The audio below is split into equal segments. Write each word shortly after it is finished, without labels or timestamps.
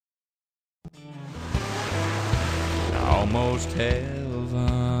Almost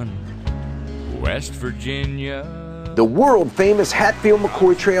heaven, West Virginia. The world-famous Hatfield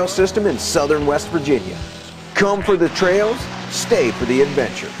McCoy Trail System in southern West Virginia. Come for the trails, stay for the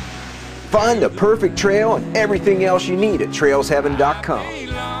adventure. Find the perfect trail and everything else you need at trailsheaven.com.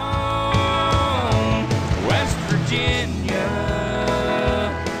 West Virginia,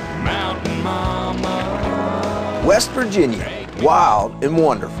 Mountain Mama. West Virginia, wild and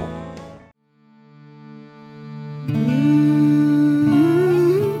wonderful.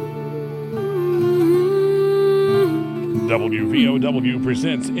 WVOW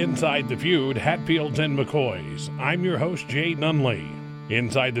presents Inside the Feud, Hatfields and McCoys. I'm your host, Jay Nunley.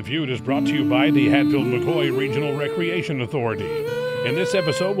 Inside the Feud is brought to you by the Hatfield-McCoy Regional Recreation Authority. In this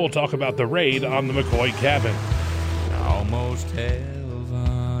episode, we'll talk about the raid on the McCoy cabin. Almost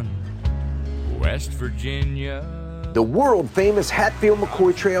heaven, West Virginia. The world-famous Hatfield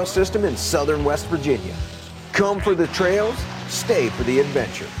McCoy Trail System in southern West Virginia. Come for the trails, stay for the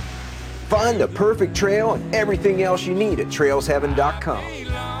adventure. Find the perfect trail and everything else you need at trailsheaven.com.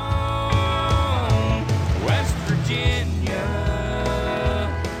 West Virginia,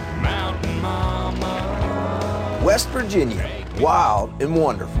 Mountain Mama. West Virginia, wild and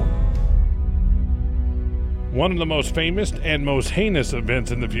wonderful. One of the most famous and most heinous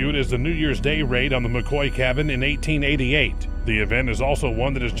events in the feud is the New Year's Day raid on the McCoy cabin in 1888. The event is also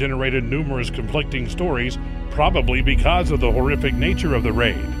one that has generated numerous conflicting stories, probably because of the horrific nature of the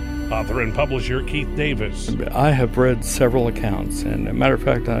raid. Author and publisher Keith Davis. I have read several accounts, and as a matter of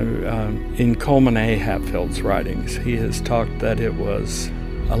fact, in Coleman A. Hatfield's writings, he has talked that it was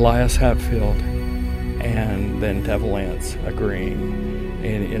Elias Hatfield and then Devil Anse agreeing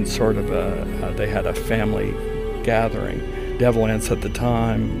in sort of they had a family gathering. Devil Anse at the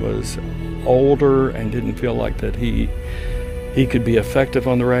time was older and didn't feel like that he could be effective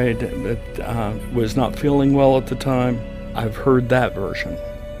on the raid, but was not feeling well at the time. I've heard that version.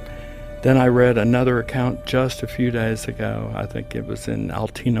 Then I read another account just a few days ago. I think it was in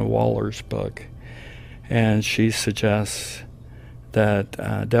Altina Waller's book. And she suggests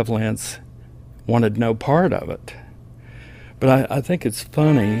that Devil Anse wanted no part of it. But I think it's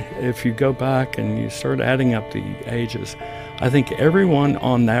funny, if you go back and you start adding up the ages, I think everyone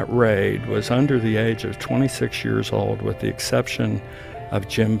on that raid was under the age of 26 years old, with the exception of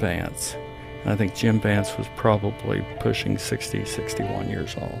Jim Vance. I think Jim Vance was probably pushing 60, 61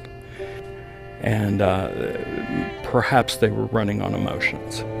 years old. And perhaps they were running on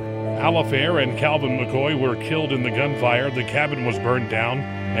emotions. Alifair and Calvin McCoy were killed in the gunfire, the cabin was burned down,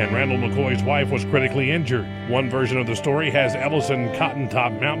 and Randall McCoy's wife was critically injured. One version of the story has Ellison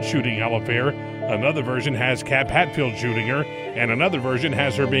Cottentop Mount shooting Alifair, another version has Cap Hatfield shooting her, and another version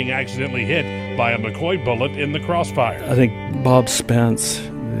has her being accidentally hit by a McCoy bullet in the crossfire. I think Bob Spence,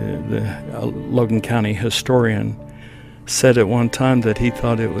 the Logan County historian, said at one time that he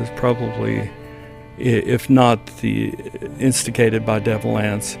thought it was probably, if not instigated by Devil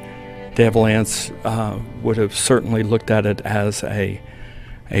Anse would have certainly looked at it as a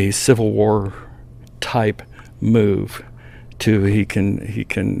Civil War type move to he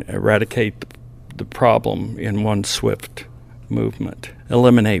can eradicate the problem in one swift movement,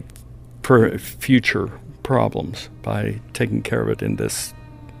 eliminate future problems by taking care of it in this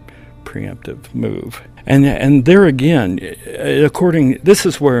preemptive move. And there again, this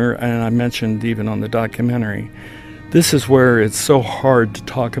is where, and I mentioned even on the documentary, this is where it's so hard to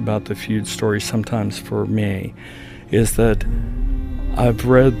talk about the feud story sometimes for me, is that I've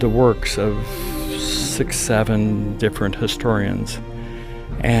read the works of 6, 7 different historians,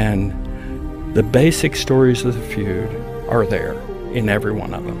 and the basic stories of the feud are there in every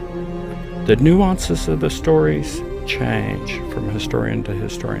one of them. The nuances of the stories change from historian to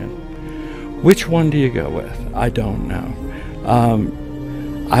historian. Which one do you go with? I don't know.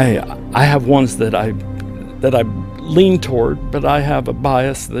 I have ones that I lean toward, but I have a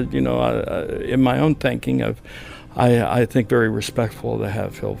bias that, in my own thinking of, I think very respectful of the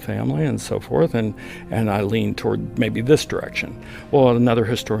Hatfield family and so forth, and I lean toward maybe this direction. Well, another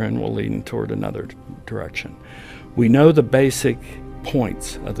historian will lean toward another direction. We know the basic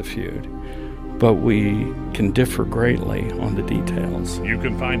points of the feud, but we can differ greatly on the details. You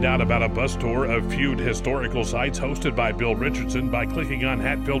can find out about a bus tour of Feud historical sites hosted by Bill Richardson by clicking on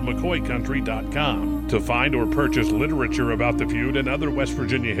HatfieldMcCoyCountry.com. To find or purchase literature about the feud and other West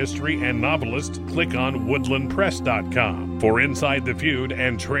Virginia history and novelists, click on WoodlandPress.com. For Inside the Feud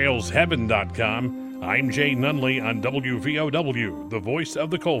and TrailsHeaven.com, I'm Jay Nunley on WVOW, the voice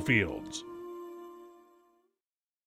of the Coalfields.